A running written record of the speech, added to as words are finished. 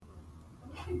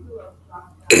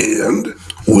And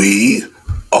we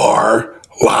are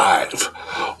live.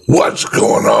 What's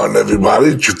going on, everybody?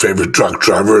 It's your favorite truck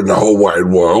driver in the whole wide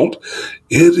world.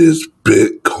 It is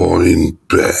Bitcoin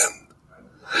Ben.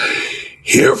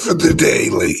 Here for the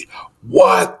daily.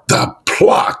 What the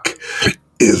pluck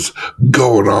is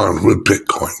going on with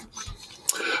Bitcoin?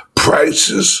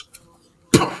 Prices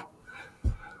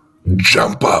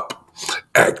jump up.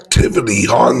 Activity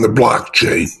on the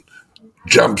blockchain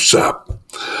jumps up.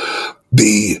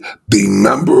 The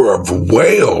number of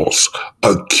whales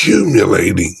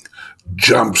accumulating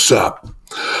jumps up.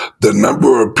 The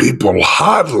number of people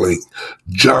hodling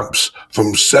jumps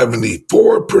from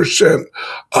 74%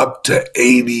 up to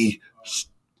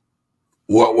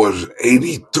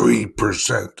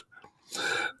 83%.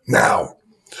 Now,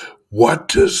 what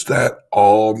does that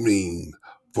all mean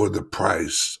for the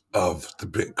price of the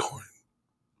Bitcoin?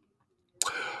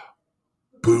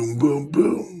 Boom, boom,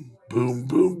 boom, boom,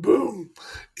 boom, boom.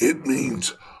 It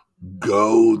means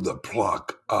go the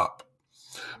pluck up.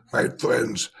 My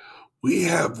friends, we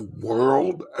have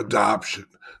world adoption.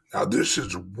 Now, this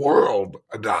is world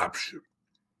adoption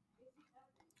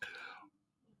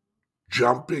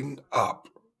jumping up.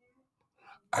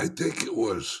 I think it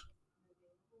was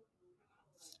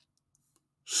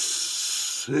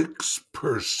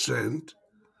 6%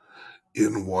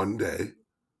 in one day.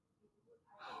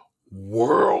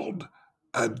 World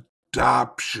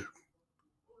adoption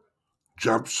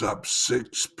jumps up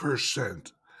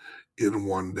 6% in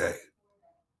one day.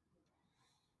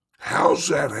 How's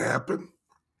that happen?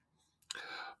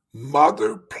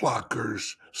 Mother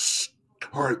pluckers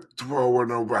start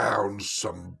throwing around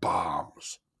some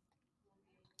bombs.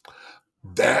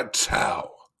 That's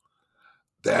how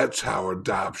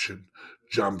adoption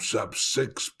jumps up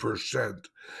 6%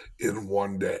 in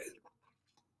one day.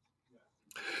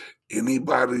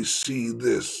 Anybody see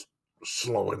this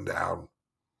slowing down?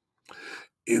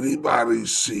 Anybody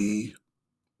see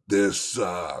this?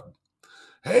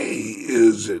 Hey,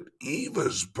 is it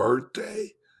Eva's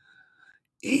birthday?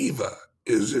 Eva,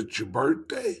 is it your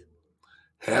birthday?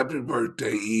 Happy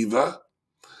birthday, Eva.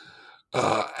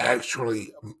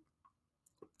 Actually,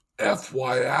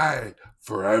 FYI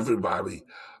for everybody,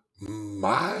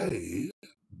 my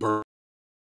birthday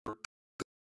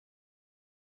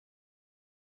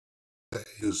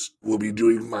will be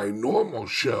doing my normal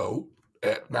show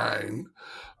at 9,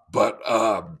 but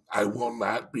I will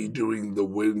not be doing the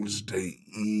Wednesday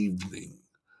evening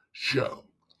show.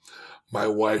 My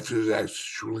wife is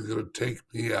actually going to take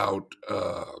me out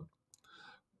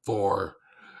for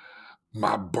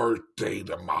my birthday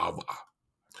tomorrow.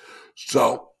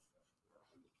 So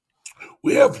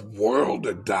we have world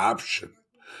adoption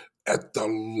at the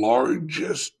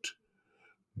largest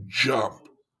jump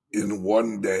in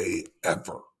one day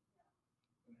ever.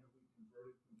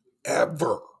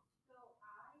 Ever.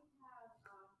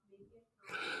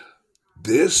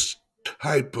 This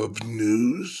type of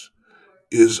news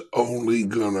is only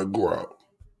going to grow.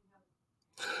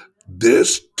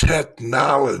 This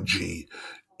technology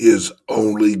is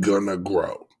only going to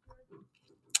grow.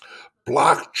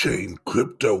 Blockchain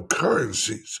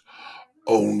cryptocurrencies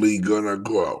only going to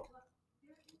grow.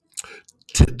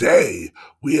 Today,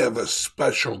 we have a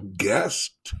special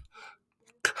guest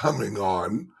coming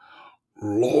on,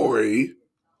 Lori.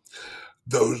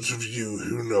 Those of you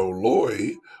who know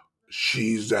Lori,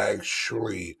 she's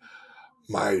actually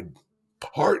my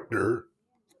partner,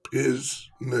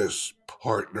 business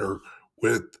partner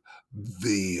with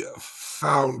the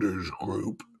Founders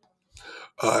Group.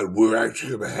 We're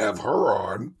actually going to have her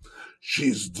on.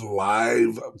 She's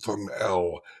live from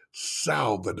El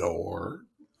Salvador.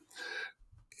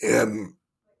 And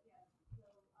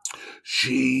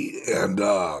she and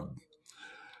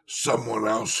someone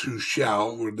else who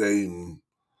shall remain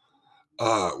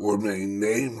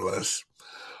nameless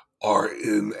are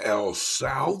in El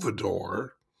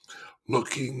Salvador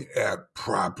looking at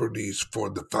properties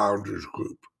for the Founders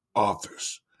Group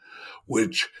office,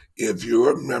 which if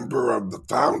you're a member of the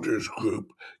Founders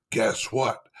Group, guess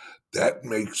what? That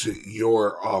makes it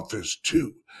your office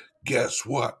too. Guess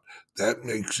what? That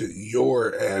makes it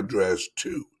your address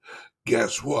too.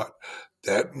 Guess what?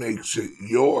 That makes it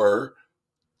your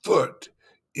foot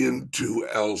into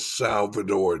El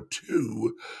Salvador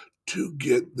too to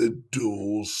get the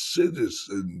dual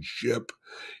citizenship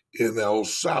in El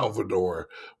Salvador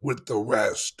with the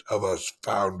rest of us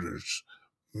Founders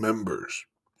members.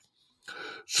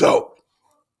 So,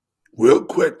 real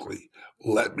quickly,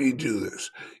 let me do this.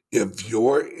 If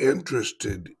you're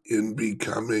interested in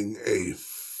becoming a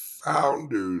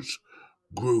Founders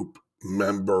Group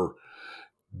member,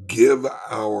 give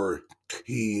our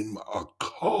team a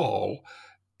call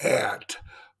at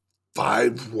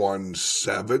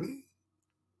 517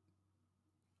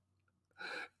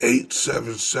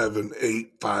 877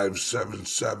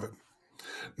 8577.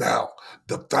 Now,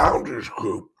 the Founders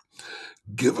Group,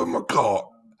 give them a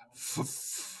call,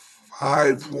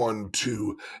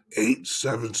 512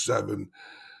 877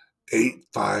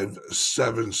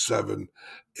 8577,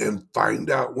 and find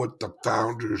out what the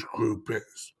Founders Group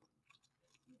is.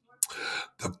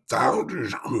 The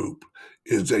Founders Group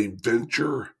is a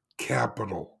venture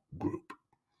capital group.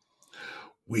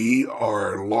 We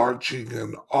are launching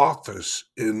an office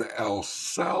in El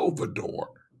Salvador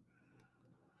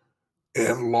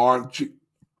and launching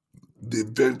the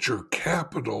venture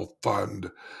capital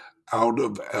fund out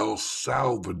of El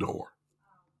Salvador.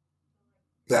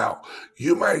 Now,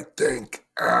 you might think,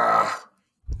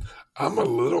 I'm a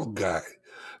little guy.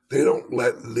 They don't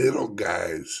let little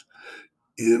guys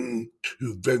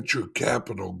into venture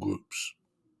capital groups.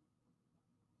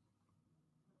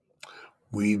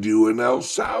 We do in El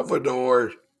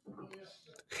Salvador,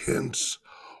 hence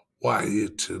why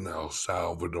it's in El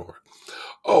Salvador.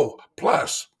 Oh,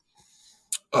 plus,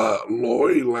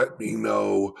 Lori let me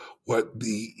know what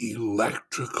the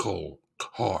electrical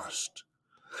cost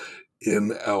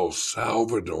in El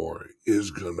Salvador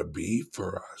is going to be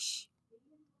for us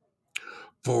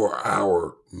for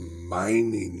our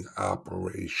mining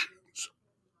operations.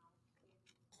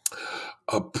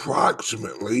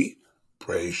 Approximately,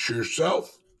 brace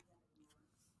yourself,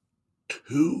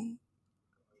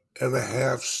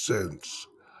 2.5 cents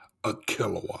a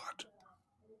kilowatt.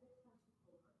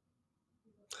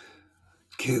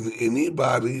 Can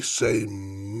anybody say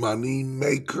money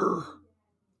maker?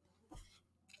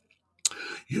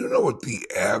 You know what the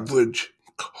average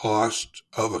cost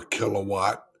of a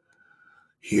kilowatt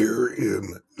here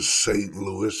in St.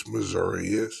 Louis, Missouri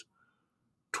is?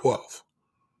 12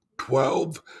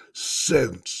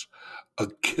 cents a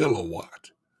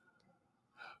kilowatt.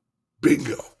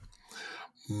 Bingo.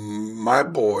 My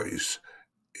boys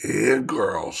and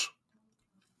girls,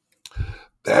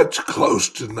 that's close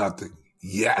to nothing.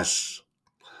 Yes,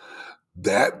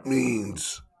 that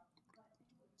means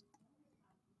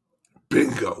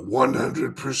bingo,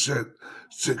 100%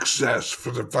 success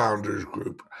for the Founders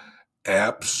Group.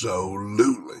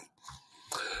 Absolutely.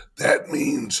 That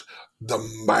means the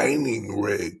mining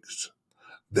rigs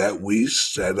that we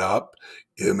set up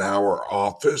in our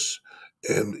office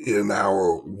and in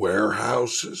our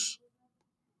warehouses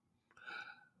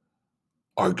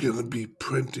are going to be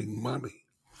printing money.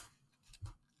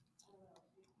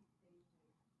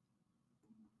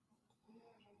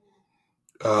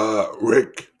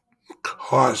 Rick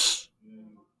Cost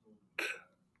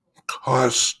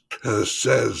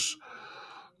says,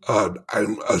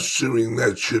 I'm assuming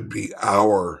that should be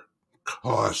our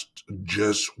cost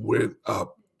just went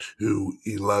up to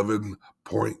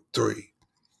 11.3.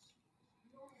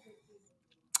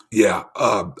 Yeah,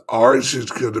 ours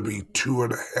is going to be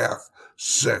 2.5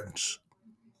 cents.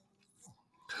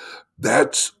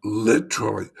 That's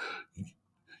literally,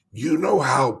 you know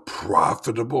how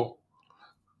profitable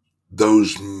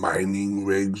those mining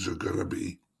rigs are going to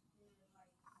be?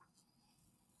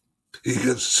 You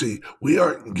can see, we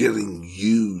aren't getting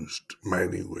used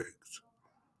mining rigs.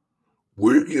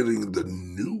 We're getting the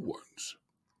new ones.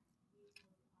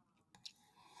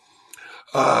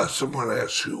 Someone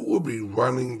asked, who will be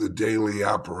running the daily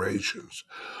operations?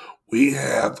 We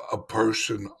have a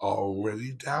person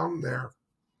already down there.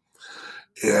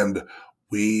 And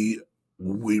we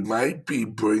might be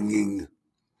bringing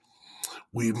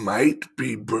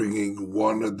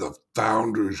one of the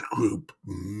Founders Group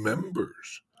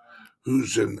members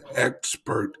who's an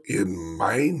expert in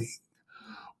mining.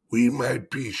 We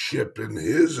might be shipping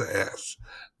his ass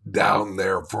down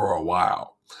there for a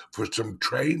while for some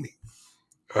training,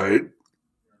 right?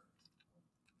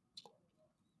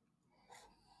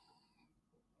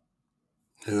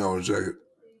 Hang on a second.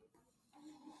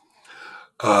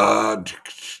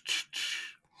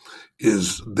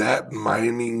 Is that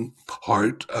mining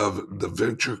part of the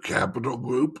venture capital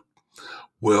group?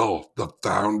 Will the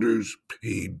founders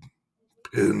be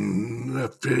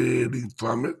benefiting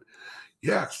from it?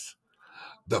 Yes.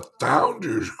 The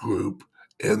founders group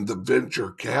and the venture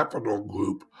capital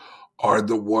group are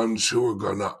the ones who are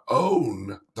going to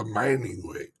own the mining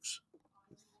rigs.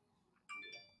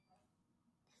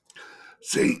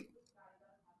 See,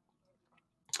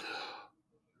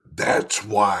 that's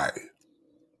why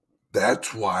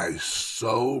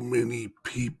so many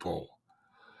people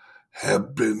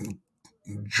have been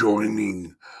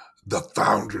joining the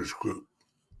Founders Group.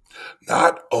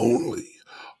 Not only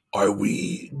are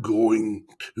we going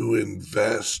to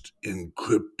invest in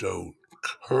cryptocurrency,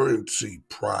 cryptocurrency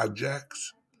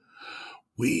projects,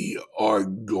 we are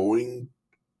going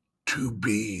to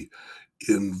be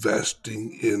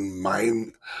investing in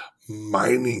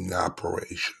mining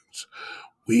operations.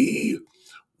 We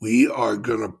are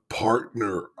going to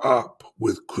partner up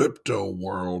with Crypto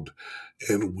World,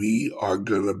 and we are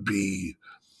going to be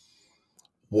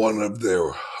one of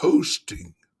their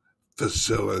hosting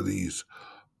facilities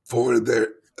for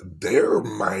their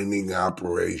mining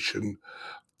operation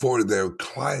for their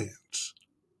clients.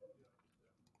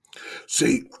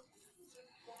 See,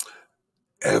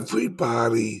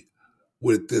 everybody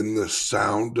within the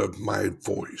sound of my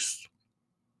voice,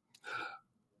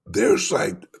 there's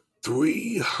like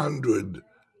 300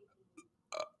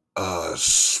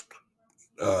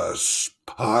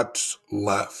 spots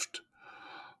left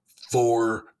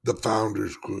for the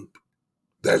Founders Group.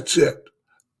 That's it,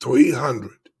 300.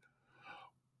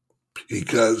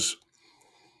 Because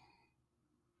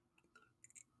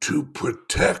to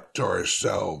protect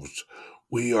ourselves,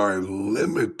 we are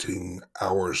limiting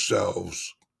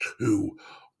ourselves to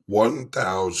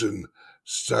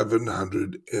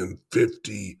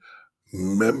 1,750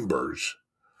 members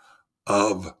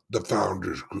of the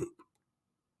Founders Group.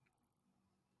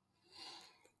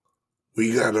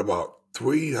 We got about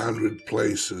 300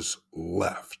 places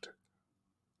left.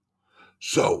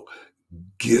 So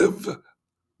give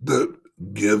the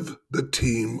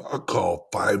team a call,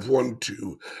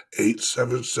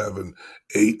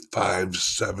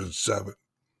 512-877-8577.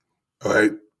 All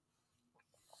right?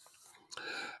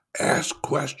 Ask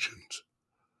questions.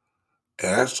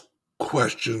 Ask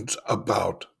questions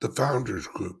about the Founders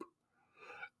Group.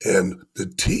 And the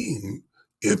team,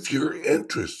 if you're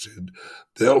interested,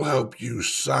 they'll help you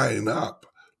sign up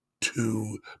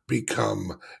to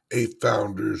become a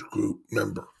Founders Group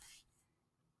member.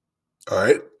 All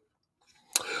right?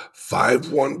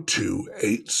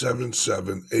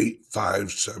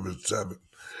 512-877-8577.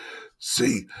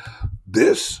 See,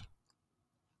 this,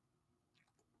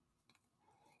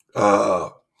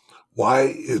 why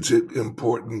is it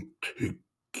important to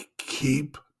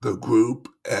keep the group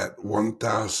at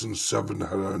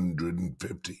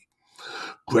 1,750?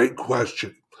 Great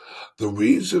question. The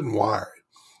reason why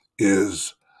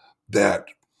is that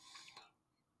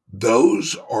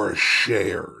those are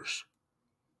shares,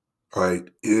 right,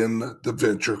 in the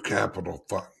venture capital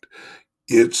fund.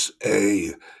 It's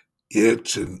an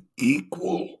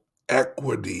equal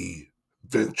equity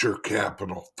venture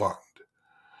capital fund.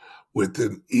 With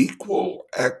an equal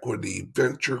equity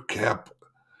venture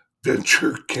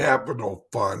capital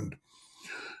fund,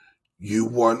 you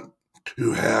want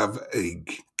to have a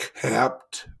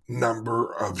capped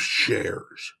number of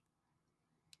shares,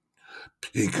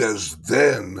 because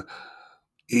then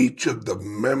each of the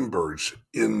members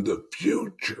in the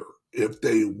future, if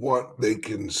they want, they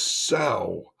can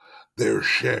sell their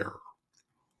share.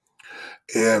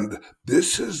 And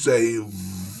this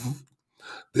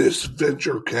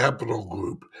venture capital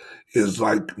group is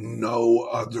like no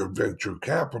other venture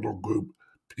capital group,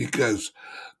 because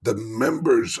the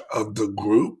members of the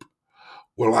group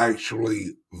will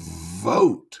actually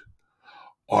vote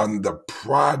on the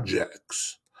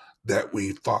projects that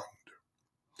we fund.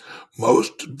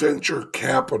 Most venture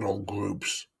capital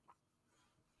groups,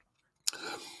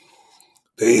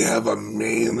 they have a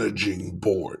managing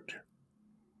board,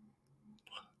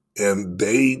 and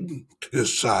they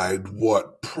decide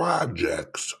what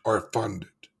projects are funded.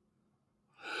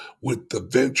 With the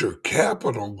venture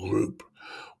capital group,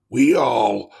 we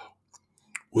all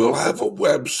will have a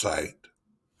website.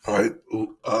 All right,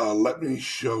 let me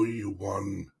show you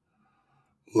one.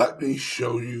 Let me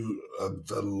show you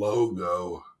the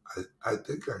logo. I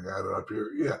think I got it up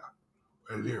here. Yeah,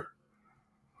 right here.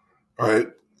 All right.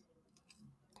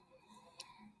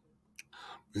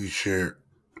 Let me share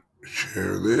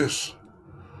this.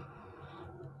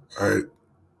 All right.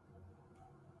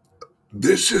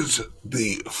 This is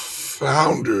the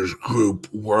Founders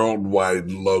Group worldwide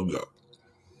logo.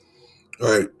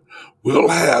 All right. We'll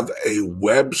have a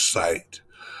website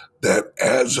that,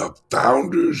 as a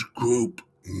Founders Group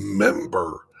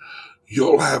member,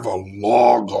 you'll have a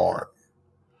log on.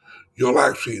 You'll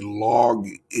actually log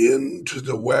into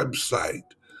the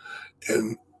website,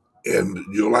 and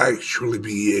you'll actually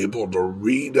be able to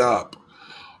read up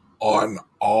on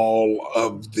all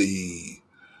of the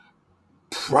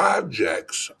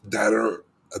projects that are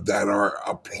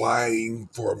applying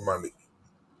for money.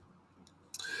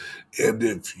 And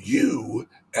if you,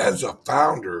 as a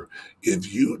founder,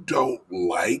 if you don't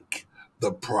like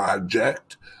the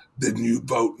project, then you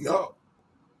vote no.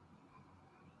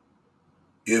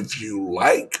 If you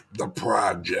like the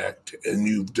project and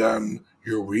you've done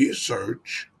your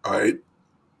research, all right,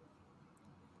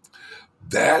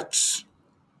 That's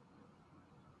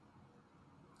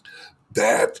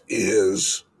that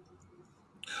is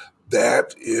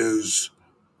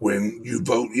when you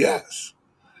vote yes.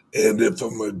 And if a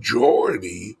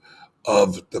majority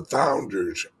of the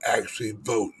founders actually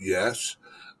vote yes,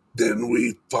 then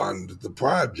we fund the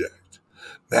project.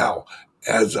 Now,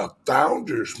 as a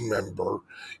founders member,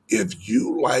 if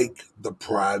you like the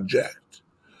project,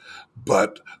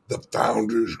 but the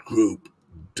founders group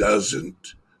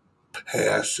doesn't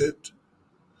pass it,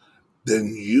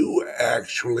 then you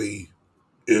actually,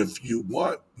 if you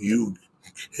want, you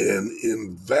can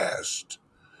invest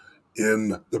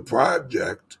in the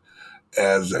project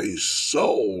as a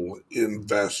sole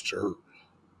investor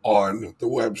on the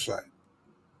website.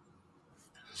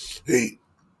 Hey,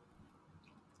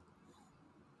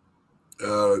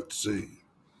 let's see.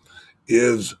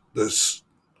 Is this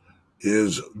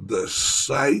is the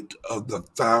site of the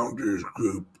founders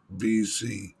group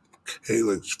VC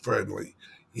Helix friendly?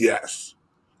 Yes.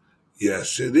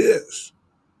 Yes, it is.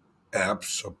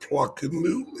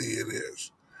 Absolutely, it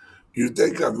is. You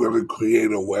think I'm going to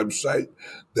create a website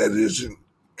that isn't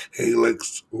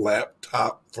Helix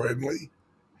laptop friendly?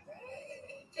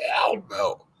 Hell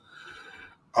no.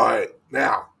 All right,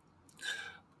 now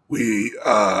we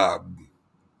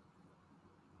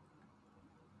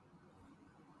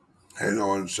hang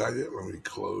on a second. Let me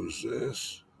close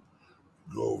this.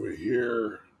 Go over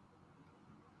here.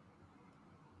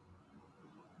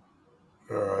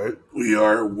 All right, we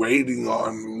are waiting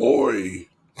on Lori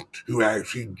to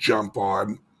actually jump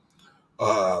on.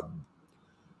 Uh,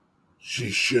 she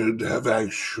should have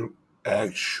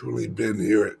actually been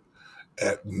here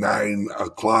at 9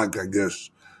 o'clock. I guess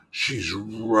she's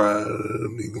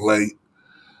running late.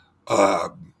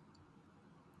 But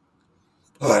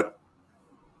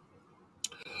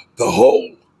the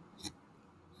whole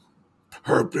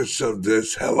purpose of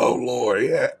this, hello,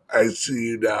 Lori, I see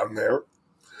you down there.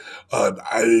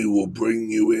 I will bring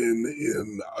you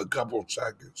in a couple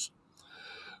seconds.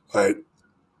 Right?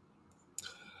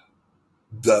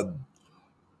 The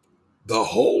the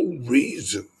whole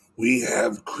reason we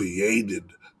have created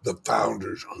the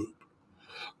founders group,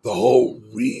 the whole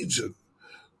reason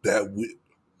that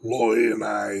Lori and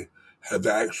I have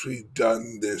actually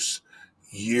done this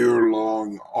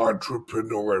year-long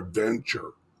entrepreneur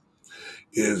venture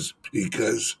is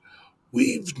because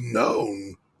we've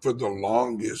known for the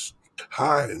longest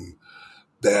time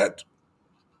that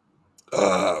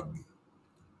uh,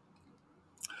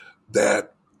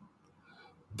 that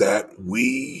that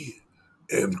we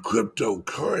and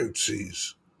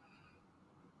cryptocurrencies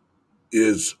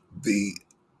is the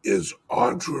is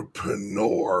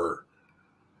entrepreneur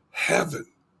heaven.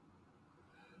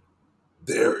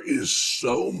 There is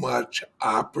so much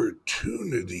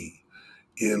opportunity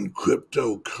in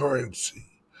cryptocurrency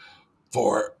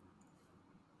for.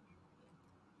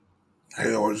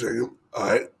 Hang on a second. All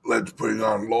right, let's bring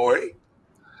on Lori.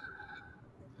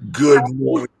 Good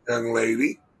morning, young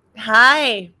lady.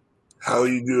 Hi. How are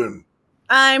you doing?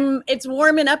 It's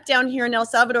warming up down here in El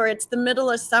Salvador. It's the middle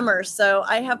of summer, so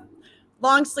I have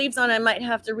long sleeves on. I might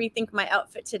have to rethink my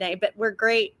outfit today, but we're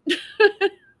great.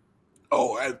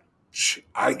 Oh,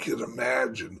 I can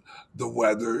imagine the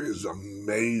weather is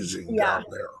amazing Yeah. down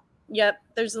there. Yep.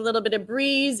 There's a little bit of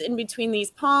breeze in between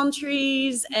these palm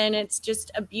trees, and it's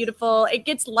just a beautiful. It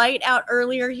gets light out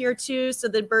earlier here too, so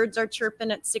the birds are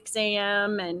chirping at 6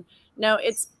 a.m. And no,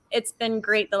 it's been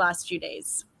great the last few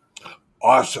days.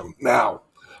 Awesome. Now,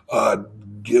 uh,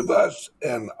 give us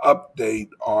an update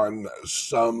on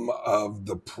some of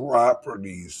the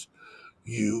properties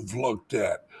you've looked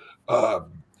at. Uh,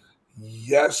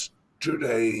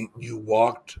 Yesterday, you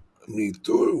walked me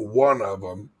through one of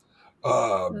them,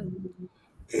 Mhm.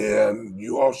 and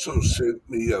you also sent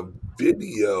me a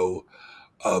video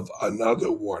of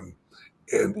another one.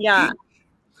 And Yeah.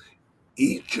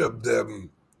 each of them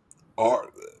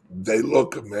are they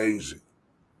look amazing.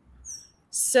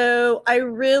 So I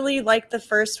really like the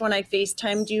first one I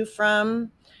FaceTimed you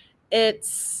from.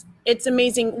 It's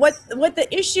amazing. What the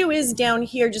issue is down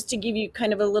here, just to give you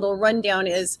kind of a little rundown,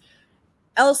 is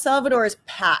El Salvador is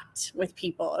packed with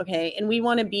people, okay? And we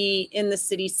want to be in the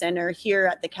city center here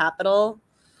at the Capitol.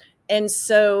 And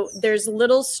so there's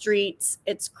little streets,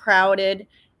 it's crowded.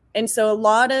 And so a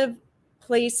lot of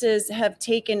places have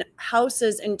taken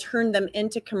houses and turned them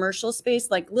into commercial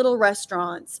space, like little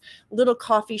restaurants, little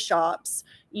coffee shops,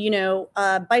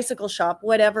 bicycle shop,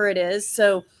 whatever it is.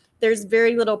 So there's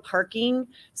very little parking.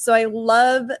 So I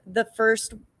love the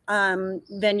first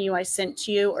venue I sent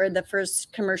to you, or the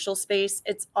first commercial space.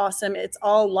 It's awesome. It's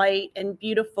all light and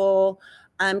beautiful.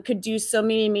 Could do so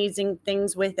many amazing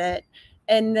things with it.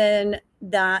 And then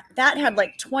that had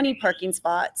like 20 parking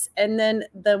spots. And then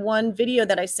the one video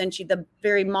that I sent you, the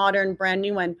very modern brand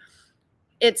new one,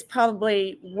 it's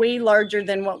probably way larger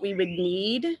than what we would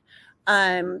need.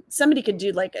 Somebody could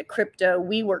do like a crypto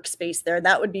WeWork space there.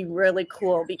 That would be really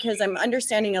cool, because I'm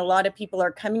understanding a lot of people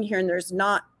are coming here and there's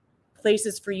not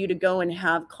places for you to go and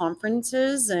have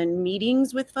conferences and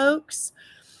meetings with folks.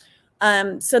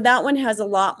 So that one has a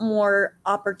lot more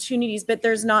opportunities, but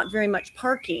there's not very much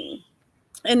parking.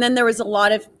 And then there was a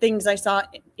lot of things I saw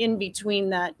in between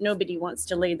that nobody wants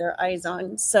to lay their eyes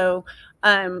on. So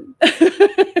I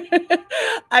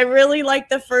really liked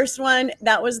the first one.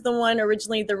 That was the one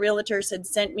originally the realtors had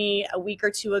sent me a week or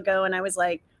two ago. And I was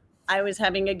like, I was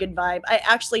having a good vibe. I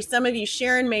actually, some of you,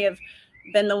 Sharon may have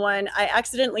been the one. I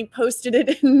accidentally posted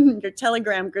it in your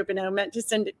Telegram group and I meant to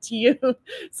send it to you.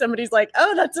 Somebody's like,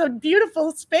 oh, that's a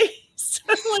beautiful space.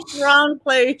 I'm like, wrong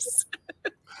place.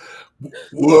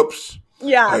 Whoops.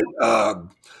 Yeah.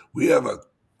 We have a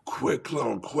quick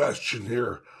little question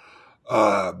here.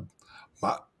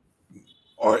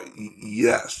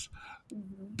 Yes,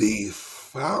 the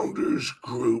Founders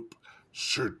Group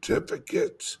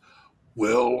certificates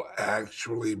will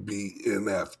actually be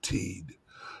NFT'd.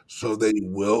 So they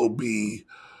will be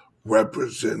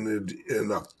represented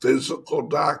in a physical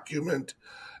document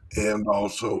and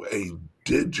also a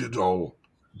digital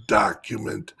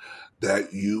document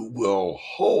that you will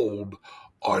hold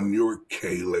on your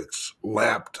Calyx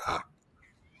laptop.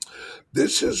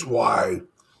 This is why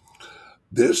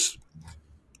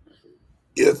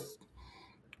if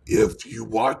you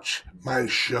watch my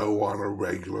show on a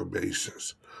regular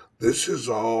basis, this is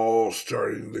all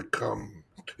starting to come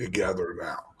together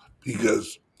now,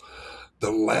 because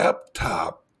the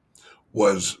laptop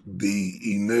was the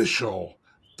initial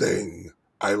thing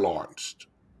I launched.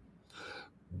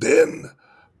 Then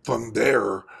from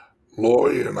there,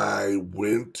 Lori and I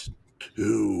went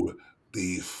to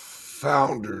the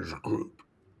Founders Group.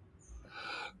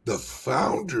 The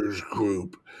Founders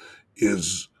Group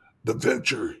is the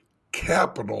venture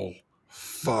capital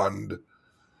fund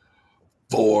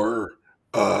for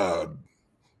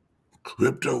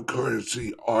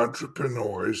cryptocurrency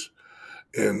entrepreneurs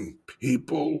and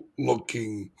people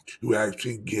looking to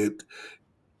actually get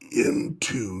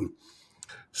into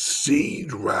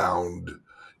seed round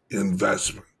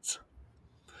investments.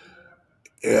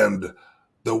 And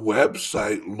the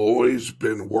website Lori's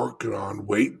been working on,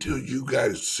 wait till you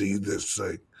guys see this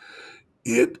thing.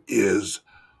 It is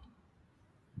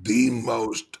the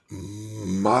most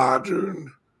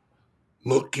modern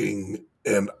looking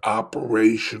and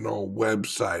operational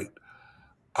website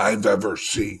I've ever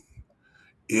seen.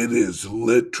 It is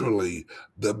literally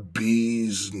the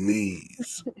bee's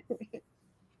knees.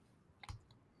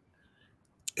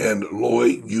 And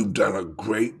Lloyd, you've done a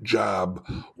great job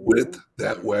with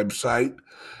that website,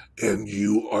 and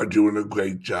you are doing a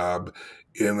great job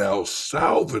in El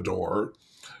Salvador.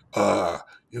 I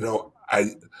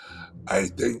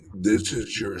think this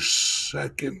is your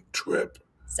second trip.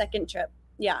 Second trip.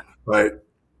 Yeah. Right.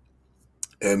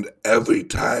 And every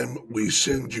time we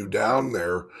send you down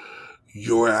there,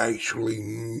 your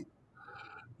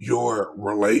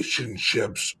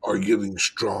relationships are getting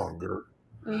stronger.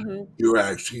 Mm-hmm. You're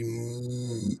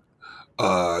actually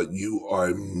you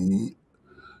are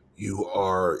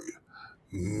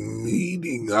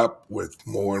meeting up with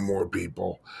more and more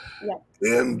people. Yeah.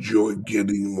 And you're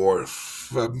getting more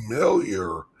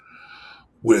familiar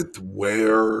with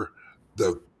where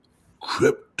the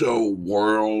crypto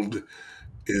world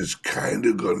is kind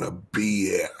of going to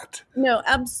be at. No,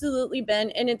 absolutely,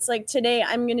 Ben. And it's like today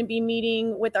I'm going to be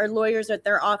meeting with our lawyers at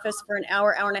their office for an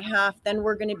hour, hour and a half. Then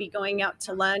we're going to be going out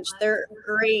to lunch. They're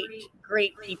great,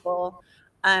 great people.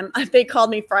 They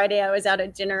called me Friday. I was out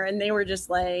at dinner and they were just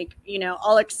like,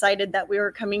 all excited that we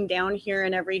were coming down here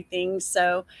and everything.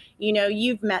 So,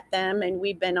 you've met them and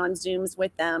we've been on Zooms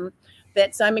with them.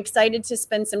 So I'm excited to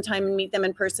spend some time and meet them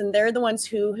in person. They're the ones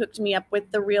who hooked me up with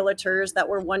the realtors that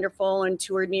were wonderful and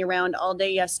toured me around all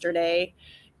day yesterday.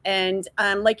 And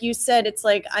like you said, it's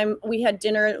like we had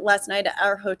dinner last night at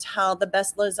our hotel, the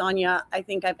best lasagna I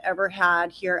think I've ever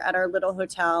had here at our little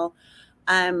hotel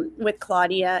with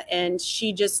Claudia. And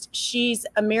she's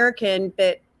American,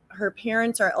 but her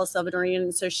parents are El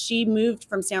Salvadorian. So she moved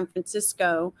from San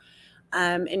Francisco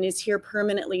and is here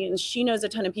permanently. And she knows a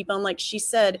ton of people. And like she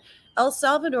said, El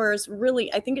Salvador is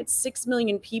really, I think it's 6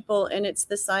 million people and it's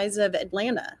the size of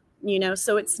Atlanta,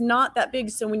 so it's not that big.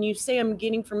 So when you say I'm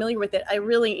getting familiar with it, I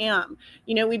really am.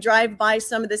 We drive by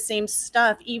some of the same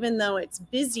stuff, even though it's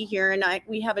busy here and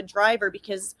we have a driver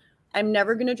because I'm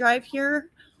never going to drive here.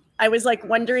 I was like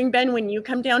wondering, Ben, when you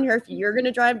come down here, if you're going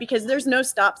to drive, because there's no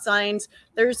stop signs,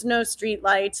 there's no street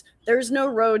lights, there's no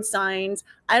road signs.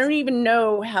 I don't even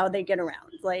know how they get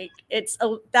around. Like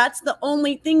that's the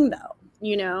only thing though,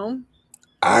 you know?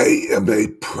 I am a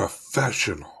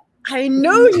professional I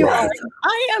know you are. driver.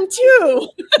 I am too.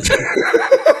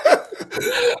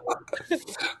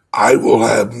 I will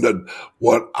have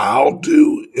what I'll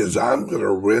do is I'm going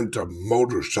to rent a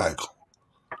motorcycle.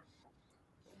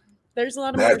 There's a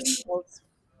lot of That's, motorcycles.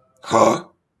 huh?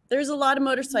 There's a lot of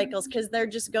motorcycles because they're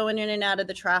just going in and out of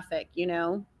the traffic, you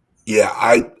know? Yeah,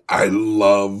 I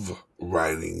love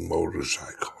riding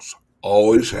motorcycles.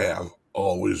 Always have,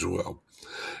 always will.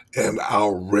 And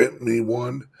I'll rent me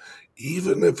one,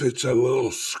 even if it's a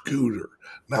little scooter.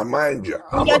 Now, mind you, You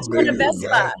I'm got a to go to bigger Vespa.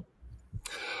 guy.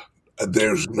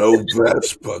 There's no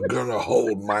Vespa gonna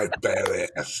hold my bad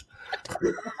ass.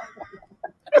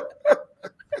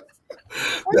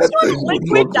 That thing would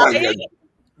look like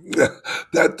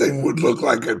that thing would look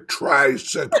like a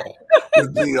tricycle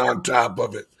with me on top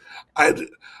of it.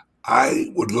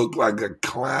 I would look like a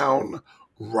clown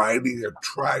riding a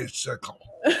tricycle.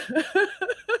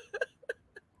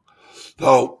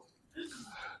 So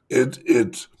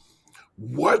it's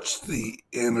what's the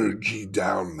energy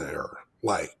down there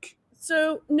like?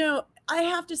 So, no, I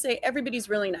have to say everybody's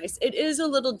really nice. It is a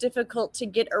little difficult to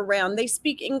get around. They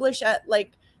speak English at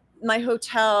like my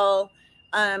hotel,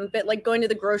 but like going to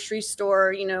the grocery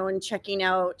store, you know, and checking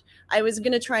out. I was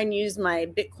gonna try and use my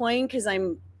Bitcoin because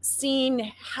I'm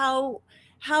seeing how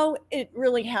it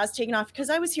really has taken off.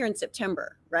 Because I was here in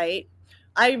September, right?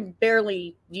 I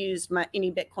barely used my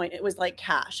any Bitcoin. It was like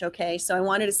cash. Okay, so I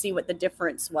wanted to see what the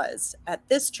difference was at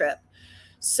this trip.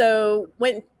 So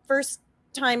when first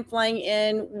time flying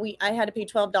in, I had to pay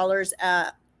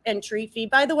 $12 entry fee.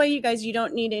 By the way, you guys, you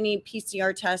don't need any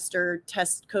PCR test or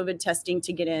test COVID testing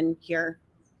to get in here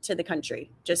to the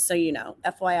country, just so you know,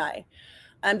 FYI.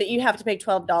 But you have to pay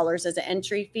 $12 as an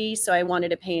entry fee. So I wanted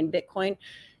to pay in Bitcoin.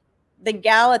 The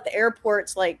gal at the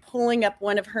airport's like pulling up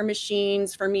one of her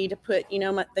machines for me to put, you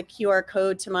know, the QR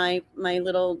code to my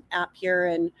little app here,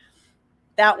 and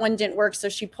that one didn't work. So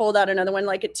she pulled out another one.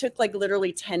 Like it took like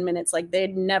literally 10 minutes. Like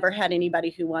they'd never had anybody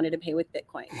who wanted to pay with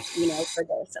Bitcoin, you know, for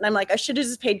this. And I'm like, I should have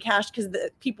just paid cash because the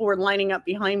people were lining up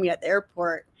behind me at the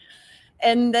airport.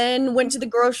 And then went to the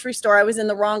grocery store. I was in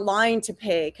the wrong line to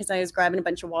pay because I was grabbing a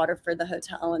bunch of water for the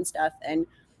hotel and stuff, and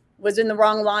was in the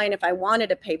wrong line if I wanted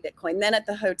to pay Bitcoin. Then at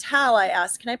the hotel, I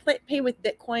asked, can I pay with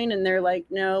Bitcoin? And they're like,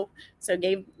 no. So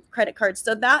gave credit cards.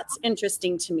 So that's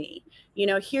interesting to me. You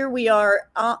know, here we are,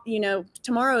 you know,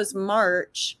 tomorrow's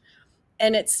March,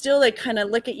 and it's still they kind of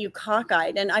look at you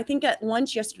cockeyed. And I think at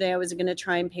lunch yesterday, I was going to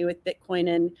try and pay with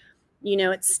Bitcoin, and, you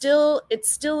know, it still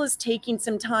is taking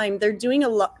some time. They're doing a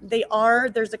lot.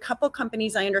 There's a couple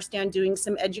companies I understand doing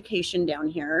some education down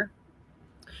here.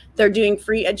 They're doing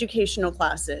free educational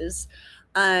classes.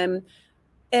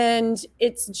 And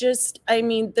it's just, I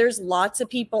mean, there's lots of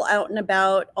people out and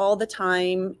about all the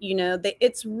time. You know,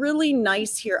 it's really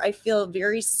nice here. I feel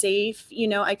very safe. You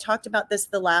know, I talked about this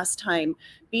the last time.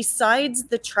 Besides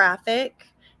the traffic,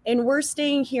 and we're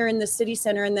staying here in the city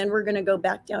center, and then we're going to go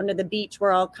back down to the beach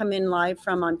where I'll come in live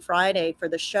from on Friday for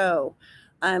the show.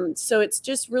 So it's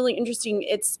just really interesting.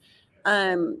 It's,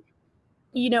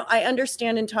 you know, I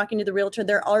understand in talking to the realtor,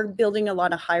 there are building a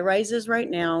lot of high rises right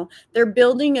now. They're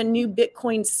building a new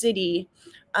Bitcoin city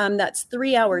that's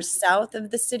 3 hours south of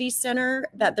the city center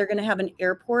that they're going to have an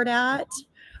airport at.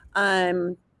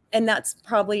 And that's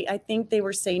probably, I think they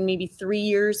were saying maybe 3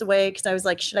 years away, because I was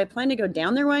like, should I plan to go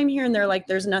down there while I'm here? And they're like,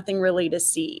 there's nothing really to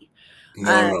see.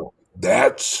 No.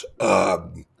 That's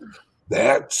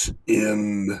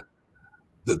in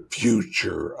the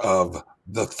future of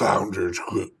the Founders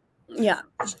Group. Yeah.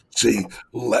 See,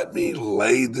 let me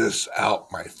lay this out,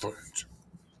 my friends.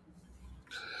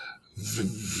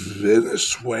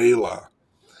 Venezuela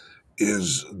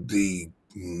is the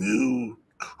new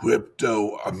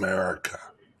crypto America,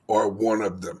 or one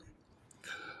of them.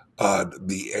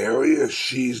 The area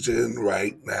she's in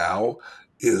right now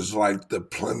is like the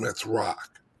Plymouth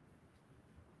Rock,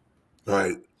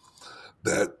 right?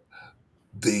 That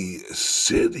the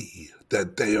city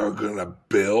that they are going to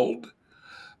build,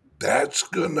 that's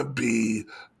going to be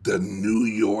the New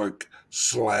York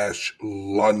 /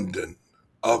 London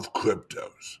of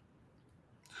cryptos.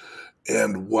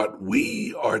 And what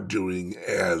we are doing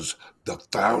as the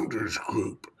Founders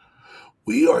Group,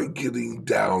 we are getting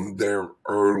down there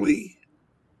early.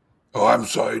 Oh, I'm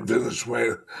sorry,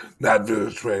 Venezuela, not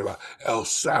Venezuela, El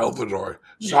Salvador.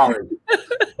 Sorry.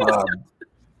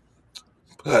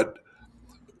 But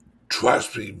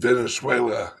trust me,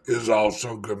 Venezuela is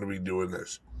also going to be doing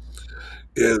this.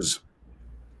 is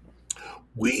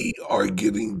we are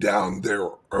getting down there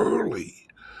early.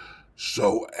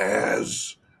 So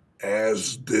as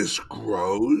this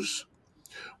grows,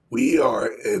 we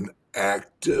are an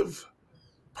active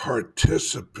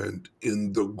participant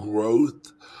in the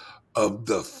growth of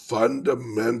the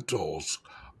fundamentals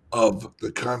of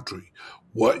the country.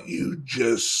 What you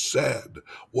just said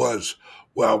was,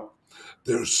 well,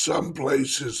 there's some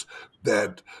places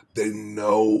that they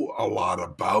know a lot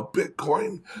about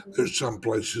Bitcoin. There's some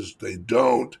places they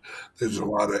don't. There's a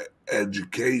lot of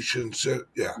education. So,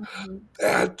 yeah, Mhm.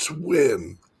 that's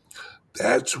when,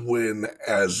 that's when,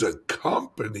 as a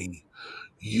company,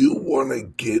 you want to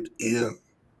get in.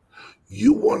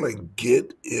 You want to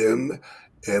get in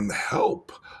and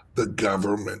help the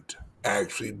government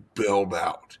actually build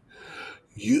out.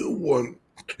 You want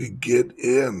to get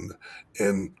in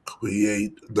and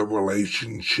create the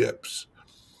relationships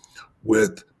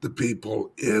with the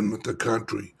people in the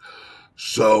country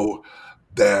so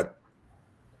that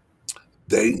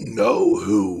they know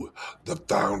who the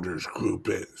founders group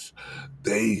is.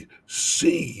 They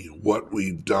see what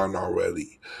we've done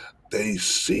already. They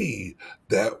see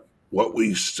that what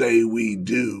we say we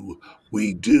do.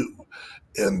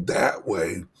 And that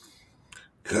way,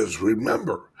 because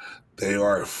remember, they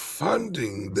are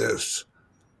funding this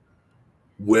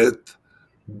with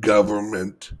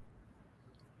government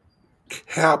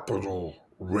capital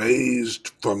raised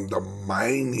from the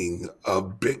mining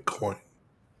of Bitcoin.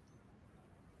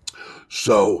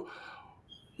 So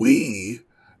we,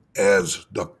 as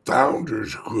the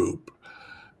founders group,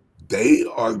 they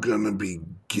are going to be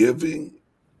giving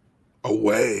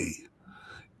away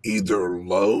either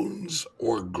loans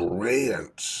or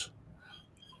grants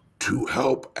to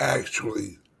help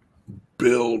actually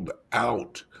build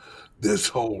out this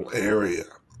whole area.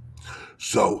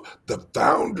 So the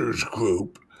founders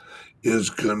group is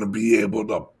going to be able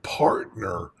to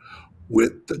partner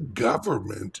with the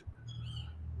government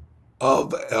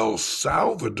of El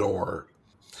Salvador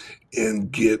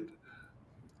and get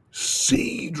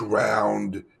seed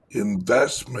round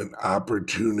investment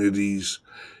opportunities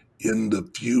in the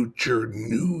future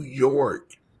New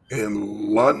York and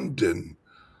London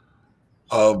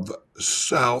of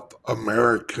South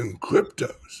American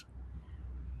cryptos.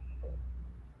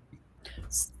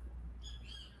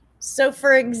 So,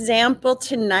 for example,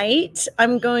 tonight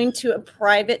I'm going to a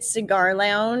private cigar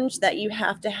lounge that you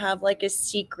have to have like a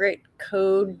secret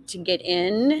code to get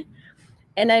in.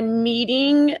 And I'm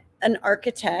meeting an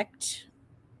architect,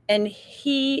 and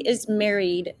he is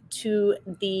married to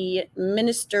the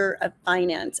Minister of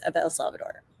Finance of El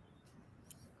Salvador.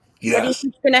 What do you Yes,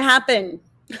 think is going to happen?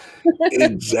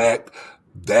 exact.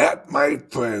 That, my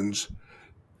friends,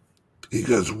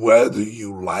 because whether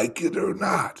you like it or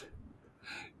not,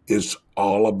 it's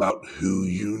all about who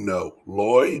you know.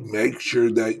 Lloyd, make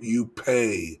sure that you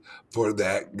pay for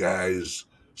that guy's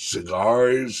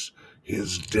cigars,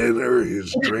 his dinner,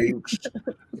 his drinks.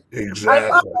 I Exactly.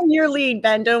 follow your lead,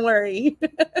 Ben. Don't worry.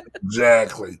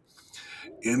 Exactly.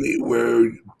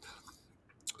 Anywhere,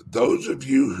 those of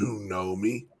you who know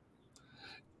me,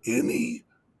 any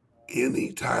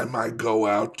anytime I go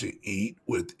out to eat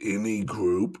with any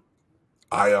group,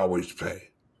 I always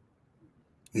pay.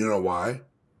 You know why?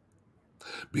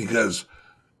 Because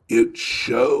it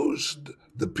shows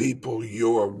the people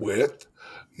you're with,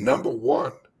 number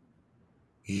one,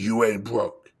 you ain't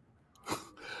broke.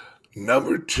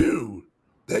 Number two,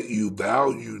 that you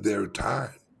value their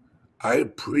time. I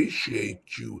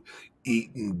appreciate you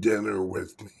eating dinner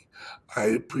with me. I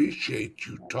appreciate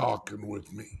you talking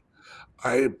with me.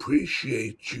 I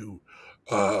appreciate you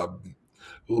uh,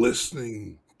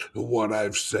 listening to what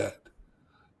I've said,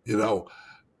 you know,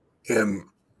 and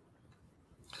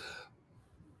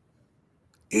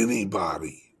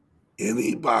anybody,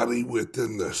 anybody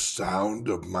within the sound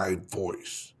of my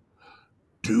voice,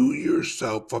 do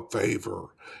yourself a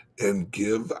favor and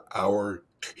give our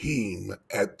team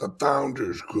at the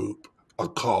Founders Group a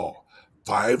call.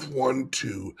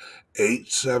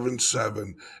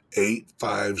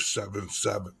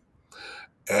 512-877-8577.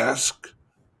 Ask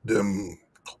them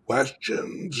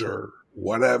questions or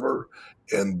whatever,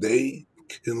 and they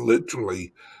can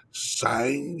literally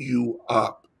sign you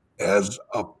up as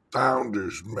a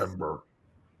founders member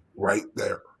right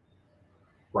there,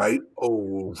 right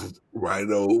over, right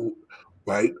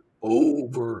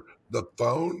over the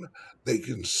phone. They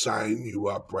can sign you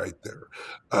up right there.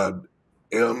 Uh,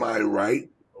 am I right,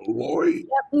 Lori?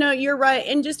 No, you're right.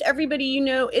 And just everybody,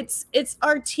 it's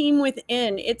our team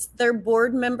within. It's their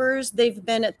board members. They've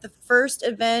been at the first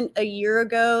event a year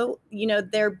ago.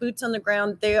 They're boots on the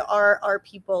ground. They are our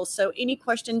people. So any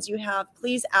questions you have,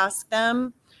 please ask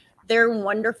them. They're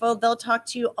wonderful. They'll talk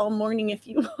to you all morning if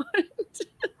you want.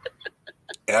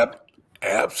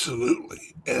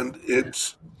 Absolutely. And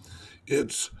it's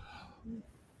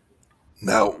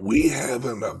now we have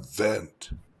an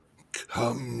event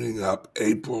coming up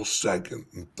April 2nd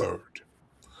and 3rd.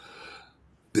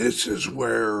 This is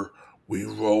where we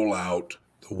roll out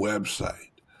the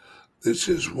website. This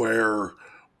is where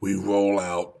we roll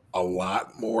out a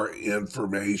lot more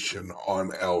information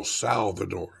on El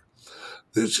Salvador.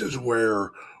 This is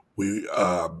where we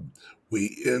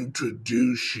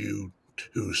introduce you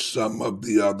to some of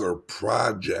the other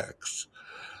projects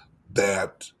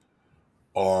that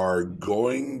are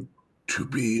going to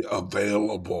be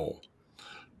available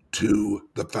to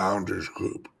the Founders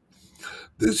Group.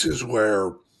 This is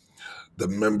where the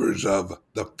members of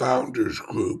the Founders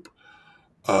Group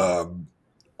are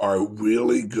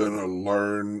really going to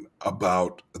learn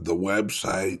about the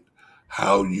website,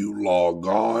 how you log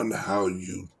on, how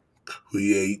you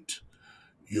create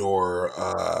your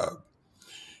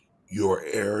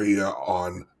area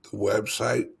on the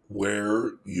website,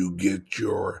 where you get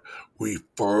your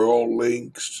referral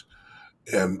links,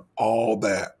 and all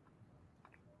that.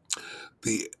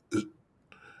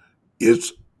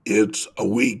 It's a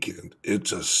weekend.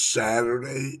 It's a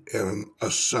Saturday and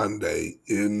a Sunday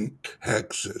in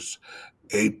Texas,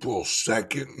 April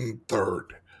 2nd and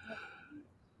 3rd.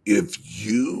 If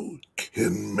you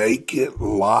can make it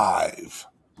live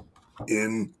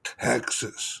in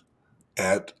Texas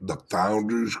at the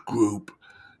Founders Group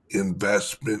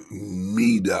Investment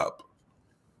Meetup,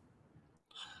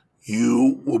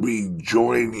 you will be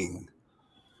joining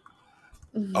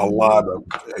a lot of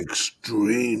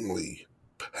extremely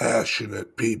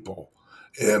passionate people.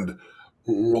 And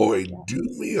Lloyd, do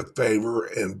me a favor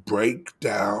and break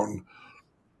down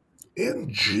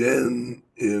in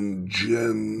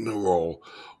general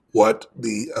what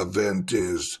the event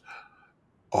is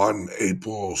on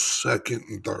April 2nd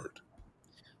and 3rd.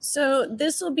 So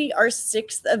this will be our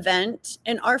 6th event.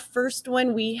 And our first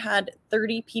one, we had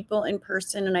 30 people in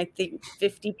person and I think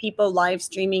 50 people live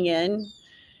streaming in.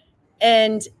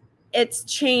 And it's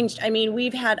changed. I mean,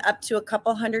 we've had up to a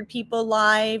couple hundred people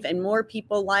live and more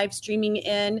people live streaming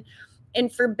in.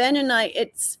 And for Ben and I,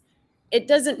 it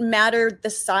doesn't matter the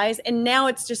size. And now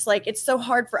it's just like, it's so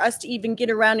hard for us to even get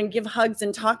around and give hugs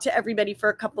and talk to everybody for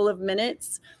a couple of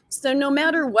minutes. So no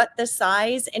matter what the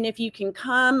size, and if you can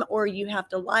come or you have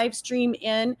to live stream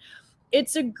in,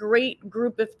 it's a great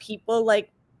group of people. Like,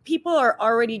 people are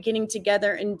already getting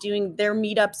together and doing their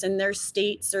meetups in their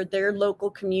states or their local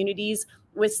communities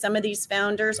with some of these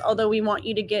founders, although we want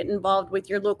you to get involved with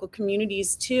your local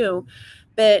communities too.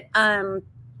 But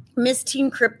Miss Teen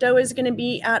Crypto is going to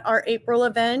be at our April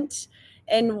event.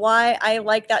 And why I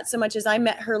like that so much is I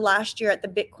met her last year at the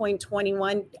Bitcoin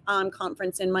 21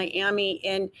 conference in Miami.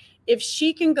 And if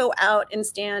she can go out and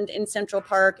stand in Central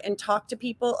Park and talk to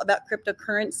people about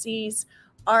cryptocurrencies,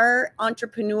 our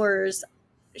entrepreneurs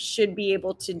should be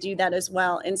able to do that as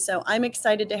well. And so I'm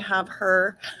excited to have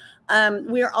her.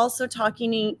 We are also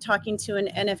talking to an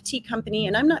NFT company,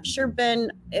 and I'm not sure,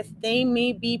 Ben, if they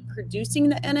may be producing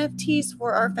the NFTs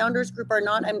for our Founders Group or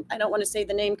not. I don't want to say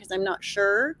the name because I'm not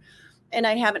sure, and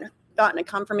I haven't gotten a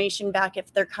confirmation back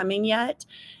if they're coming yet.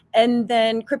 And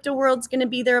then Crypto World's going to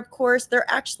be there, of course. They're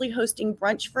actually hosting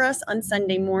brunch for us on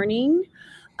Sunday morning.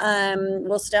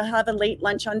 We'll still have a late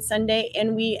lunch on Sunday,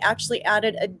 and we actually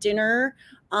added a dinner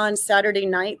on Saturday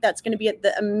night. That's going to be at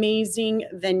the amazing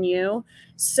venue.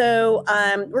 So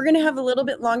we're going to have a little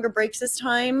bit longer breaks this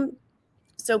time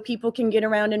so people can get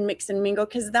around and mix and mingle,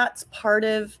 because that's part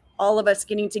of all of us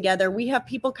getting together. We have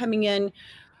people coming in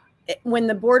when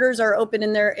the borders are open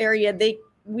in their area.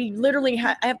 We literally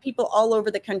I have people all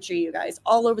over the country, you guys,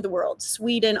 all over the world,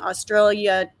 Sweden,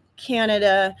 Australia,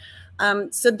 Canada.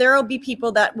 So there will be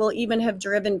people that will even have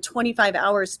driven 25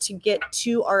 hours to get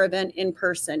to our event in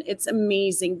person. It's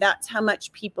amazing. That's how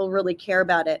much people really care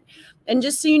about it. And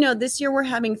just so you know, this year we're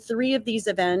having 3 of these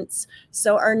events.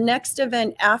 So our next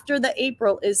event after the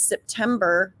April is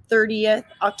September 30th,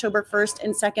 October 1st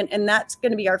and 2nd. And that's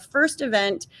going to be our first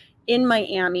event in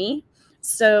Miami.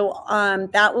 So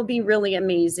that will be really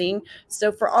amazing.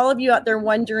 So for all of you out there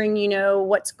wondering,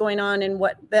 what's going on and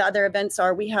what the other events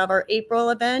are, we have our April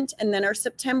event and then our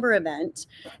September event.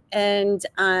 And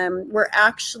we're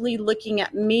actually looking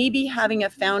at maybe having a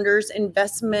founders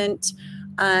investment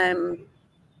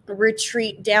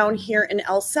retreat down here in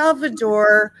El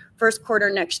Salvador first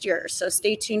quarter next year. So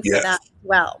stay tuned for that as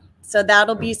well. So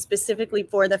that'll be specifically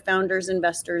for the founders,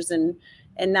 investors, and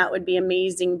that would be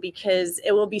amazing because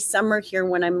it will be summer here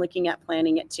when I'm looking at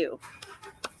planning it too.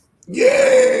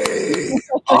 Yay!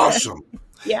 Awesome.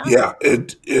 Yeah. Yeah,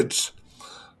 it's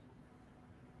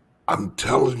I'm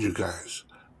telling you guys,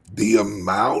 the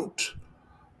amount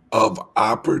of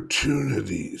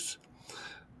opportunities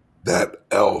that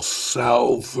El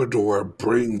Salvador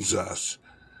brings us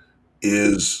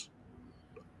is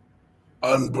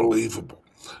unbelievable.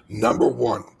 Number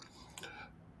one,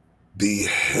 the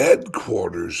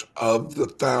headquarters of the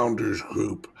Founders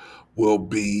Group will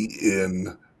be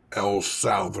in El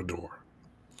Salvador.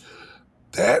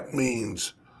 That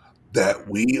means that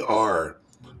we are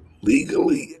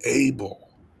legally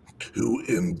able to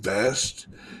invest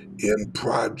in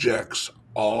projects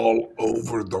all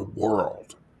over the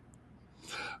world.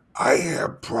 I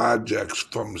have projects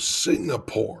from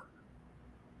Singapore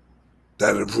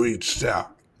that have reached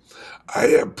out. I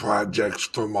have projects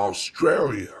from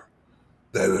Australia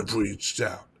that have reached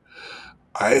out.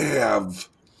 I have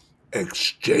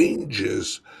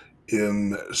exchanges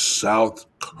in South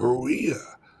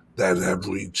Korea that have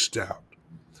reached out.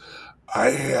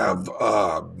 I have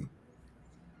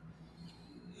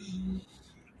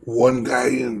one guy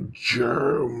in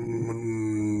Germany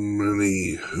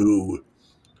who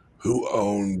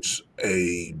owns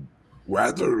a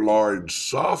rather large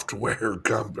software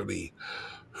company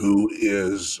who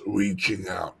is reaching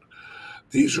out.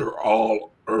 These are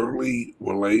all early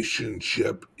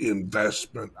relationship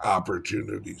investment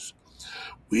opportunities.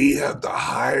 We have the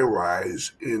high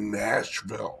rise in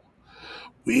Nashville.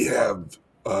 We have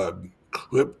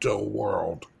crypto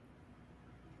world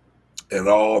and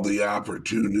all the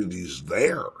opportunities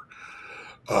there.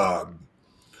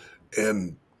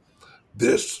 And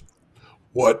this,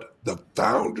 what the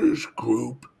Founders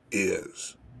Group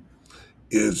is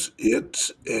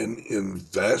it's an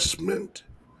investment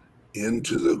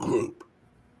into the group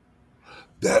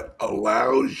that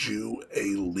allows you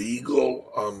a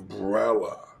legal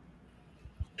umbrella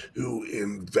to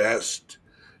invest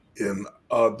in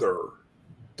other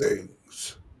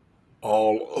things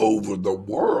all over the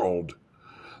world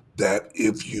that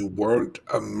if you weren't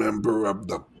a member of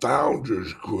the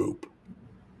Founders Group,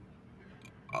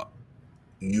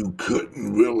 you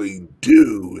couldn't really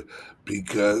do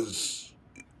because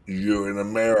you're in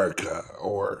America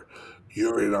or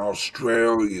you're in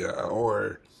Australia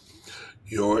or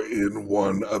you're in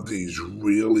one of these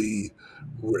really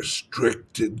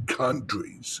restricted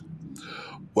countries.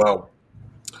 Well,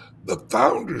 the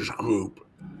Founders Group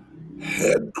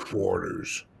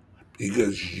headquarters,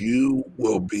 because you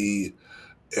will be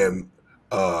an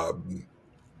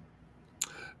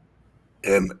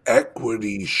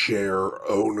equity share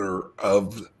owner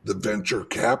of the venture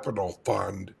capital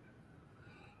fund,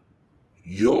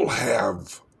 you'll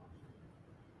have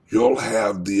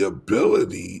the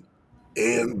ability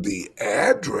and the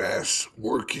address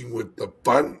working with the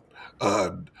fund,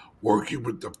 working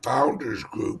with the Founders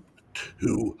Group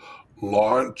to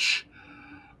launch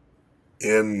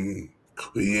and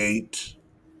create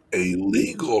a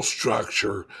legal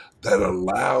structure that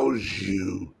allows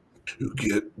you to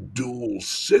get dual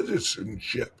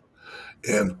citizenship.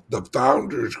 And the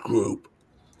Founders Group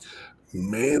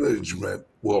management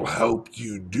will help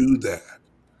you do that.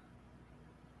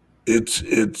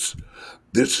 This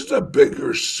is a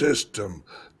bigger system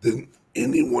than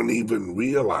anyone even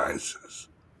realizes.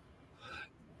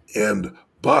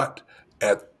 But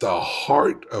at the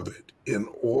heart of it, in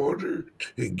order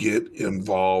to get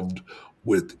involved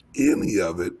with any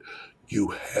of it, you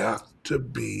have to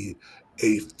be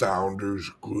a Founders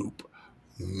Group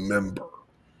member.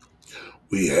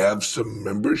 We have some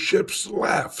memberships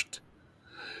left.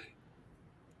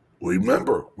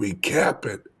 Remember, we cap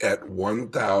it at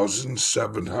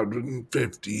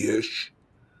 1,750-ish,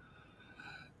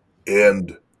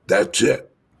 and that's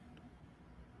it.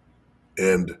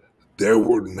 And there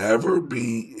will never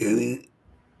be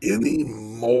any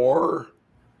more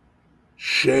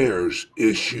shares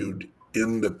issued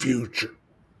in the future.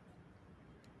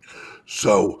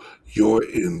 So you're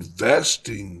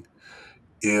investing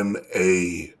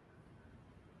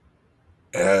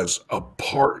as a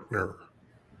partner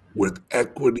with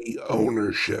equity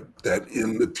ownership that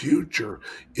in the future,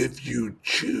 if you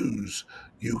choose,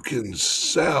 you can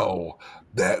sell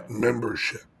that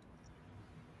membership.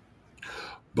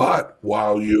 But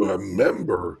while you're a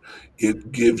member,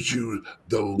 it gives you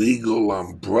the legal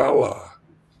umbrella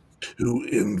to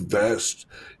invest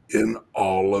in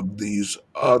all of these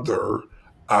other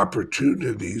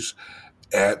opportunities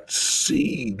at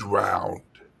seed round.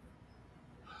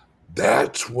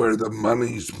 That's where the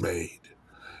money's made,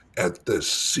 at the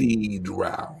seed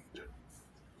round.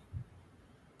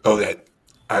 Okay,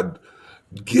 I'd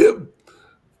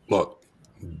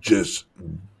just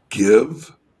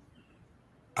give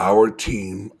our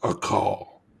team a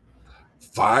call.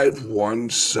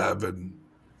 517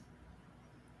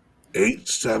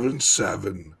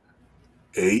 877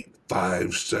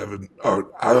 857,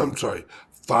 or I'm sorry,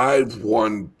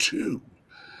 512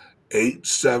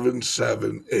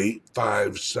 877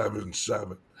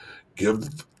 8577. Give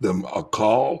them a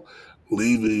call,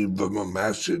 leave them a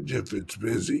message if it's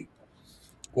busy,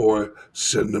 or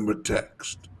send them a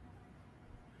text.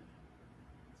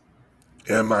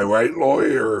 Am I right,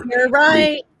 Lori? You're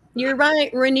right. You're right.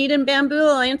 Renita and Bamboo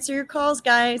will answer your calls,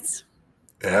 guys.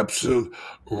 Absolutely.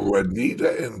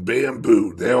 Renita and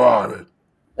Bamboo, they're on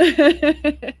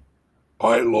it.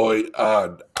 All right, Lloyd,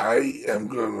 I am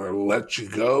going to let you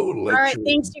go. All right,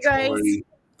 thanks, you guys.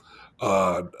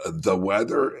 The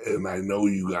weather, and I know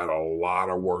you got a lot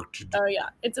of work to do. Oh, yeah,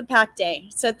 it's a packed day.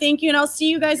 So thank you, and I'll see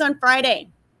you guys on Friday.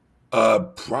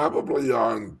 Probably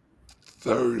on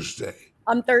Thursday.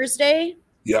 On Thursday?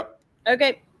 Yep.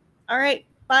 Okay. All right.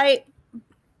 Bye.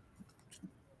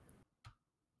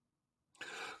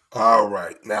 All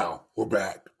right. Now we're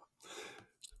back.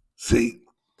 See,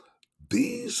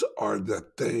 these are the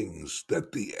things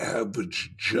that the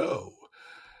average Joe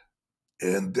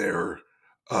and their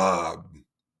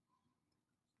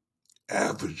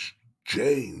average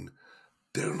Jane,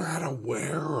 they're not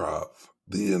aware of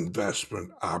the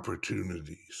investment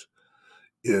opportunities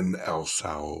in El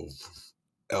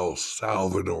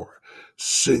Salvador,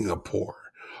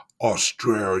 Singapore,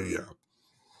 Australia,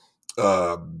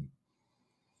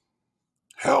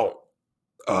 hell,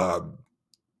 the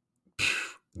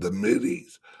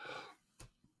Mideast.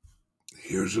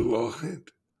 Here's a little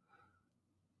hint.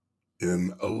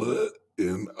 In a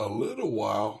little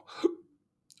while,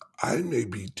 I may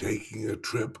be taking a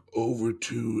trip over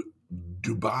to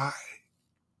Dubai.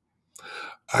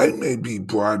 I may be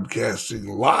broadcasting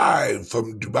live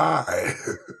from Dubai.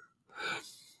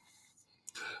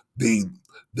 The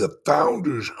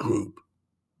Founders Group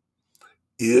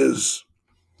is,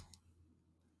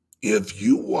 if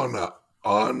you want to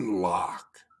unlock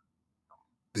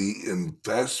the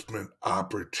investment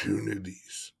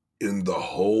opportunities in the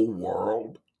whole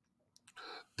world,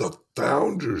 the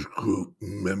Founders Group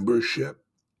membership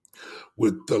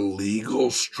with the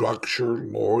legal structure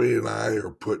Lori and I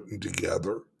are putting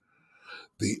together,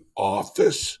 the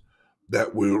office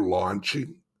that we're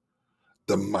launching,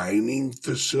 the mining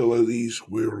facilities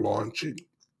we're launching,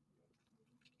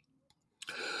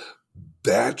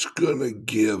 that's going to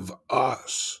give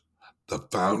us, the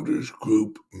Founders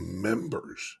Group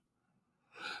members,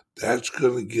 that's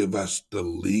going to give us the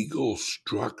legal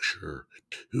structure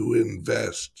to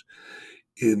invest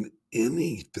in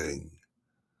anything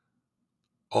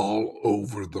all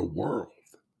over the world.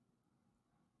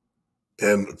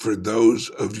 And for those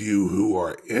of you who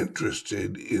are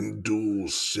interested in dual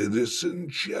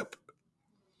citizenship,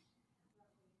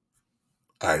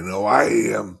 I know I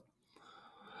am,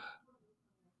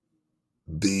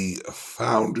 the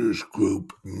Founders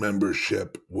Group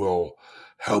membership will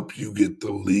help you get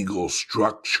the legal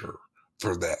structure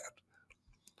for that.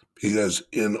 Because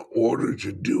in order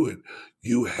to do it,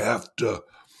 you have to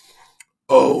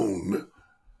own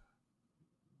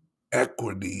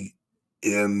equity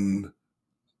in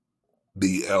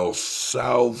the El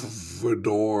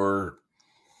Salvador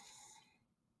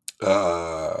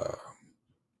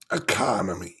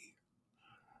economy.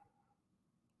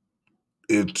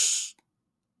 It's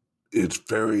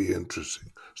very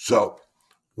interesting. So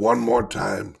one more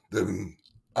time, then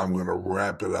I'm going to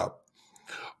wrap it up.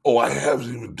 Oh, I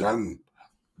haven't even done.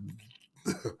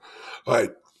 All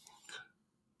right.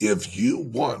 If you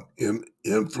want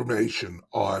information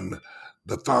on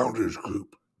the Founders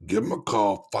Group, give them a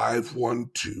call,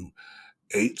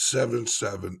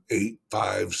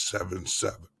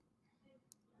 512-877-8577.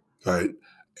 All right.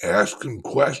 Ask them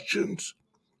questions.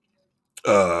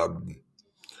 And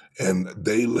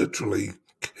they literally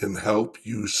can help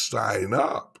you sign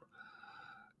up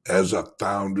as a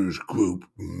Founders Group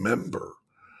member.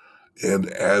 And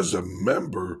as a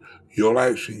member, you'll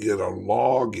actually get a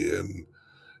login,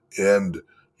 and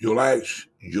you'll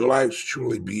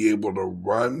actually be able to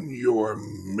run your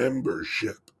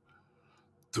membership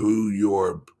through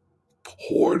your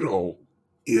portal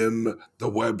in the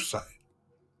website.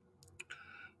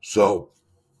 So,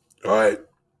 all right.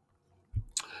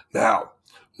 Now,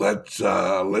 let's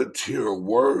hear a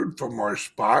word from our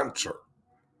sponsor,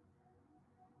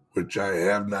 which I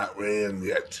have not ran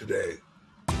yet today.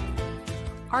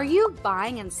 Are you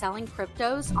buying and selling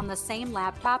cryptos on the same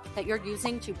laptop that you're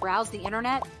using to browse the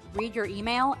internet, read your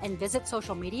email, and visit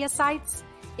social media sites?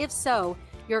 If so,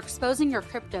 you're exposing your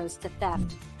cryptos to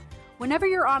theft. Whenever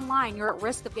you're online, you're at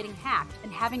risk of getting hacked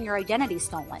and having your identity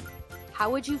stolen. How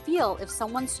would you feel if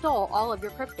someone stole all of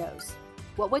your cryptos?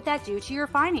 What would that do to your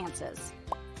finances?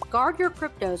 Guard your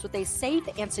cryptos with a safe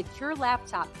and secure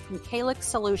laptop from Calyx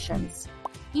Solutions.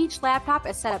 Each laptop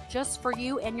is set up just for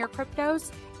you and your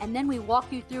cryptos, and then we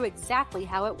walk you through exactly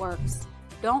how it works.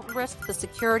 Don't risk the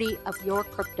security of your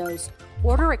cryptos.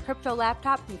 Order a crypto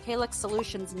laptop from Calyx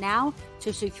Solutions now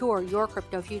to secure your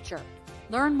crypto future.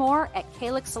 Learn more at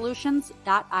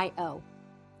calyxsolutions.io.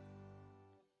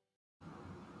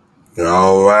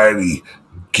 Alrighty,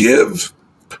 give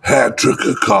Patrick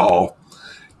a call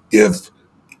if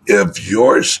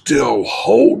you're still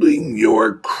holding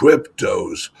your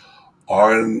cryptos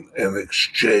on an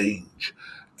exchange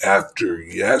after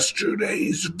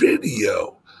yesterday's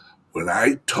video when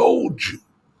I told you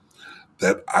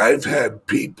that I've had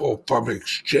people from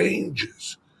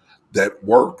exchanges that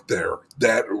work there,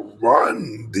 that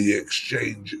run the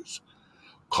exchanges,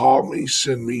 call me,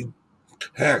 send me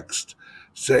text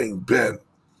saying, Ben,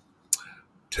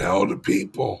 tell the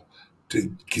people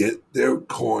to get their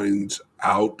coins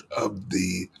out of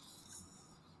the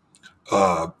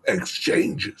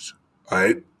exchanges,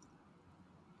 right?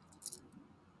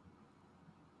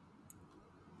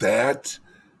 That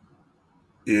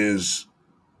is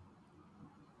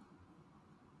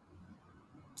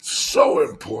so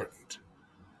important.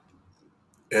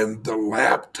 And the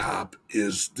laptop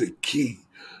is the key.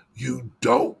 You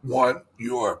don't want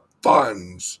your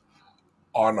funds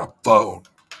on a phone.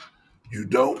 You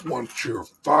don't want your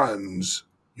funds,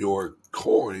 your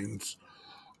coins,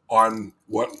 on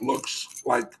what looks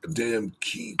like a damn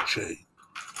keychain,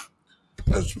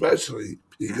 especially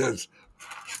because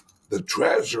the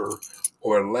Trezor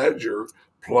or Ledger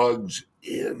plugs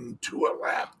into a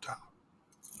laptop.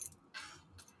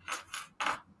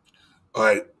 All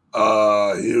right,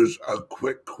 here's a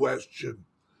quick question.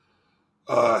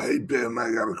 Hey, Ben,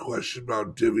 I got a question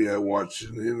about Divvy. I watched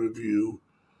an interview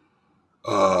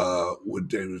with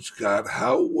David Scott.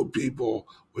 How would people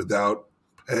without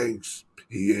banks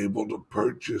be able to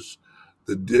purchase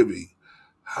the Divvy?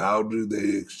 How do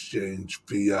they exchange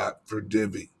fiat for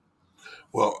Divvy?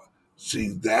 Well, see,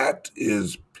 that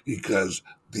is because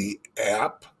the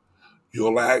app,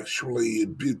 you'll actually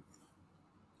be,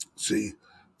 see,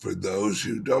 for those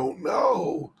who don't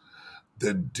know,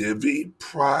 the Divvy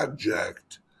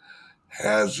project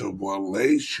has a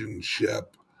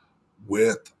relationship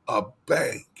with a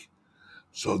bank.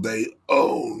 So they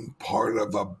own part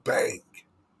of a bank.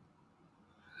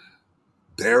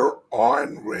 Their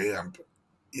on-ramp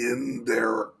in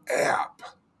their app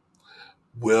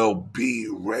will be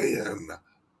ran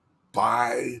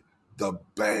by the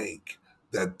bank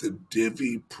that the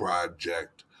Divvy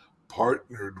project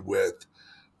partnered with,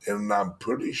 and I'm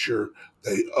pretty sure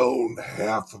they own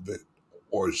half of it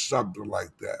or something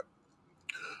like that.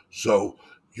 So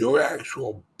your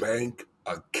actual bank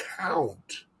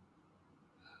account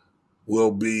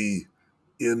will be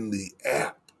in the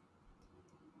app.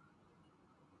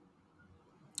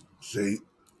 See,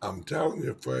 I'm telling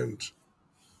you, friends,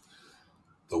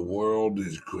 the world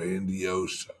is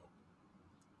grandioso.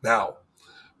 Now,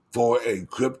 for a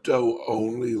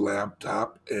crypto-only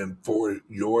laptop and for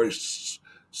your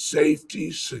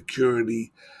safety,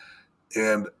 security,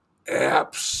 and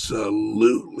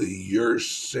absolutely your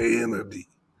sanity,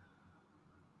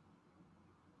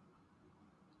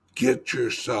 get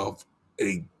yourself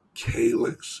a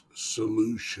Calyx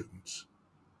Solutions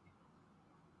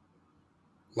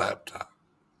laptop.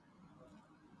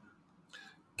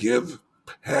 Give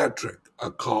Patrick a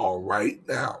call right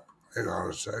now. Hang on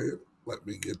a second. Let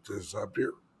me get this up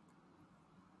here.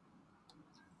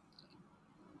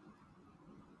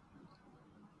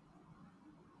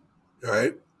 All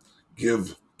right.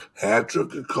 Give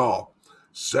Patrick a call.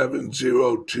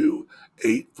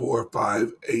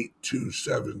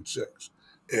 702-845-8276.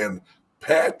 And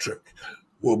Patrick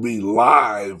will be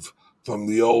live from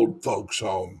the old folks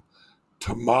home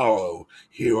tomorrow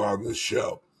here on the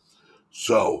show.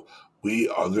 So we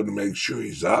are going to make sure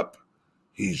he's up.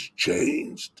 He's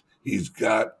changed. He's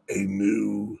got a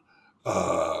new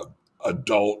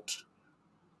adult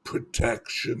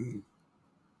protection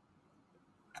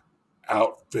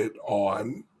outfit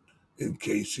on in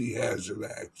case he has an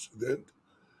accident.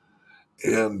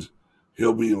 And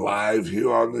he'll be live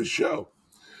here on the show.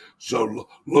 So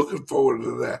looking forward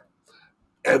to that.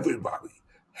 Everybody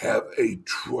have a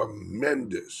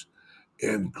tremendous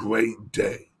and great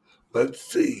day. Let's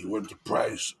see what the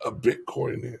price of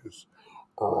Bitcoin is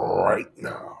right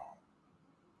now.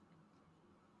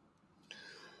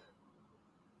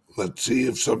 Let's see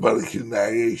if somebody can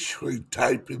actually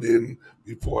type it in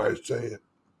before I say it.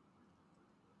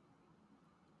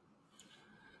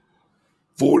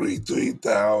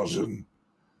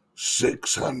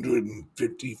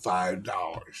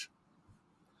 $43,655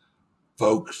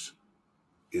 Folks,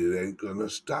 it ain't going to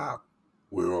stop.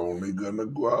 We're only going to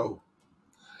grow.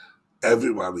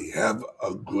 Everybody, have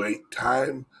a great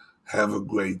time. Have a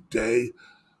great day.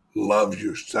 Love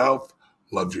yourself.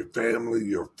 Love your family,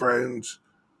 your friends,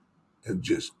 and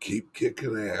just keep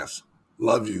kicking ass.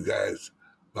 Love you guys.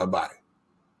 Bye-bye.